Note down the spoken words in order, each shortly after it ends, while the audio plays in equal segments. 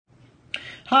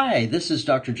Hi, this is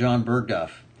Dr. John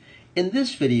Bergduff. In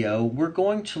this video, we're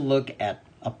going to look at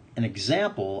an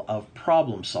example of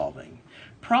problem solving.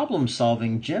 Problem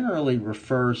solving generally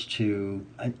refers to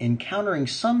encountering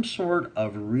some sort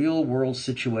of real-world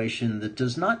situation that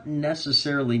does not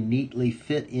necessarily neatly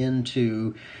fit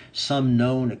into some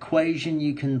known equation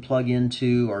you can plug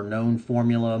into or known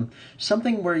formula,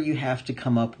 something where you have to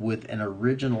come up with an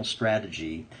original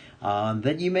strategy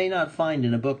that you may not find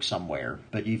in a book somewhere,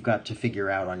 but you've got to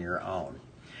figure out on your own.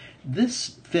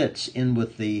 This fits in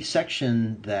with the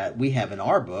section that we have in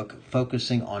our book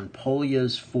focusing on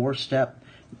Polya's four-step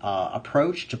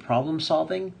approach to problem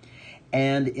solving.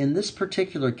 And in this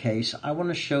particular case, I want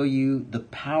to show you the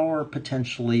power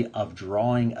potentially of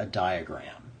drawing a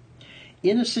diagram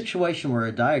in a situation where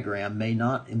a diagram may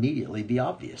not immediately be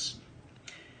obvious.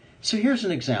 So here's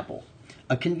an example.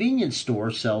 A convenience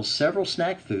store sells several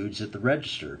snack foods at the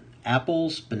register: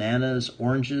 apples, bananas,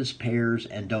 oranges, pears,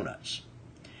 and donuts.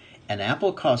 An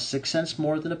apple costs 6 cents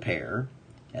more than a pear.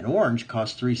 An orange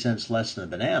costs 3 cents less than a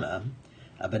banana.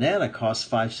 A banana costs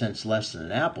 5 cents less than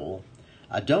an apple.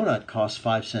 A donut costs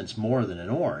 5 cents more than an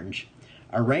orange.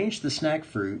 Arrange the snack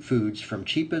foods from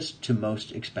cheapest to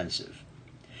most expensive.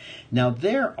 Now,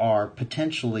 there are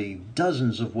potentially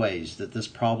dozens of ways that this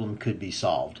problem could be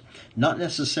solved. Not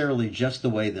necessarily just the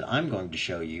way that I'm going to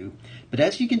show you, but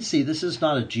as you can see, this is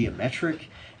not a geometric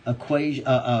equation,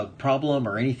 problem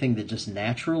or anything that just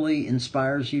naturally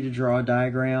inspires you to draw a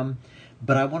diagram,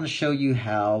 but I want to show you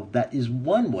how that is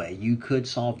one way you could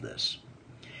solve this.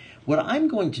 What I'm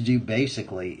going to do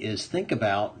basically is think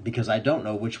about, because I don't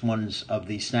know which ones of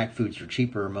these snack foods are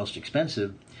cheaper or most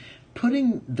expensive,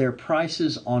 putting their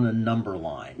prices on a number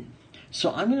line.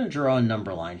 So I'm going to draw a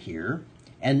number line here,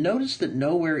 and notice that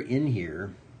nowhere in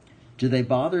here do they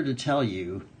bother to tell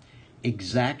you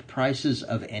exact prices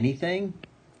of anything.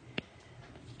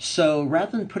 So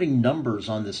rather than putting numbers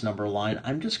on this number line,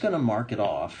 I'm just going to mark it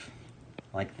off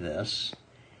like this,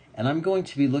 and I'm going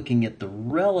to be looking at the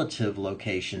relative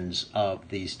locations of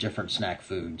these different snack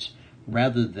foods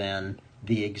rather than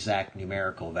the exact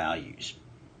numerical values.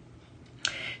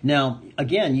 Now,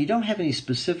 again, you don't have any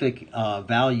specific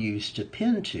values to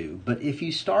pin to, but if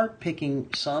you start picking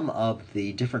some of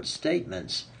the different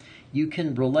statements, you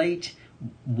can relate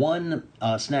one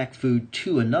snack food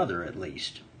to another at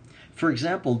least. For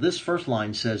example, this first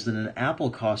line says that an apple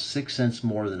costs 6 cents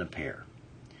more than a pear.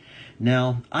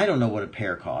 Now, I don't know what a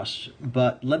pear costs,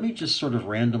 but let me just sort of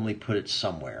randomly put it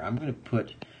somewhere. I'm going to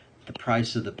put the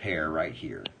price of the pear right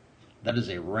here. That is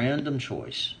a random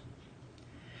choice.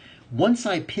 Once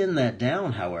I pin that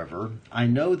down, however, I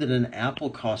know that an apple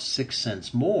costs 6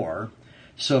 cents more,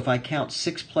 so if I count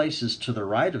 6 places to the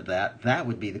right of that, that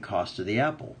would be the cost of the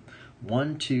apple.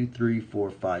 1, 2, 3,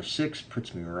 4, 5, 6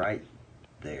 puts me right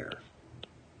there.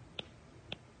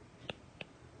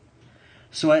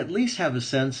 So I at least have a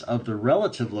sense of the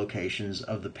relative locations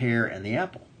of the pear and the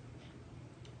apple.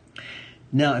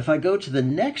 Now, if I go to the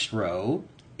next row,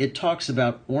 it talks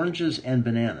about oranges and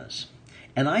bananas.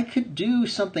 And I could do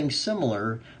something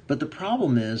similar, but the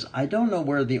problem is I don't know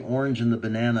where the orange and the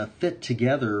banana fit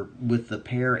together with the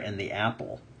pear and the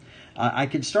apple. I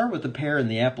could start with the pear and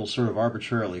the apple sort of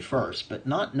arbitrarily first, but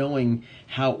not knowing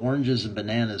how oranges and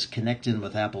bananas connect in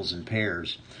with apples and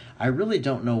pears, I really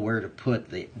don't know where to put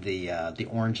the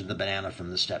orange and the banana from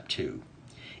the step 2.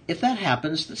 If that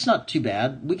happens, that's not too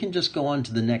bad. We can just go on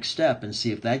to the next step and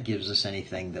see if that gives us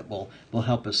anything that will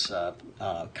help us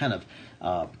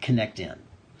connect in.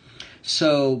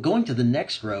 So going to the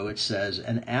next row, it says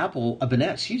a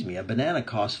banana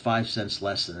costs 5 cents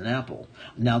less than an apple.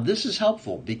 Now this is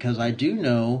helpful because I do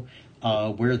know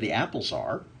where the apples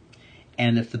are,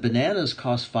 and if the bananas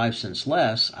cost 5 cents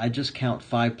less, I just count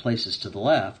 5 places to the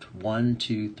left, 1,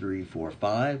 2, 3, 4,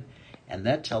 5, and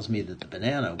that tells me that the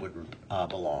banana would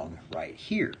belong right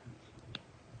here,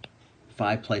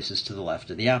 5 places to the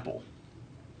left of the apple.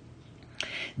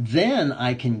 Then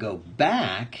I can go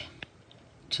back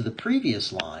to the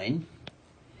previous line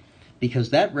because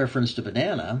that referenced a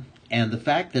banana, and the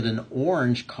fact that an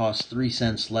orange costs 3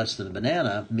 cents less than a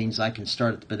banana means I can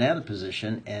start at the banana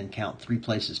position and count 3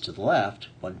 places to the left,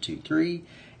 1, 2, 3,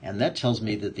 and that tells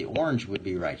me that the orange would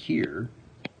be right here.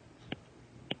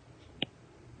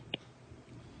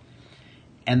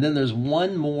 And then there's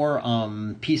one more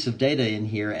piece of data in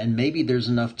here, and maybe there's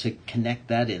enough to connect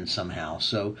that in somehow.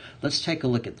 So let's take a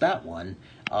look at that one.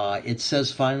 It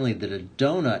says finally that a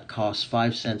donut costs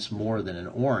 5 cents more than an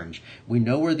orange. We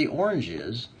know where the orange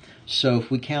is, so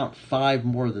if we count 5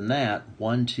 more than that,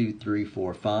 1, 2, 3,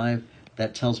 4, 5,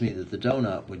 that tells me that the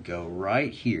donut would go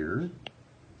right here.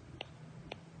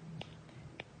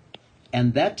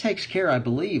 And that takes care, I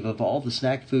believe, of all the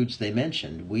snack foods they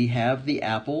mentioned. We have the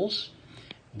apples,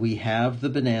 we have the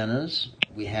bananas,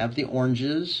 we have the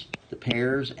oranges, the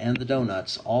pears, and the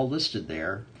donuts all listed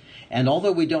there. And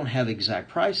although we don't have exact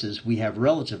prices, we have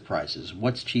relative prices.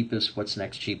 What's cheapest, what's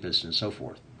next cheapest, and so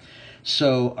forth.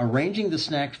 So arranging the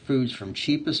snack foods from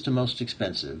cheapest to most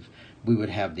expensive, we would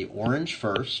have the orange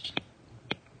first,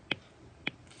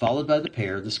 followed by the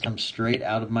pear. This comes straight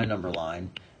out of my number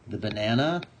line. The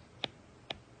banana,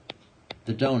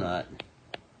 the donut,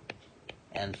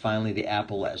 and finally the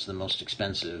apple as the most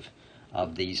expensive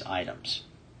of these items.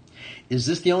 Is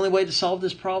this the only way to solve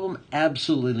this problem?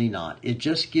 Absolutely not. It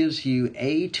just gives you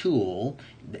a tool,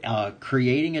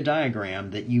 creating a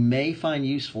diagram that you may find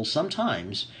useful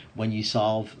sometimes when you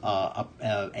solve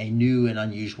a new and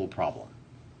unusual problem.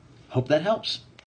 Hope that helps.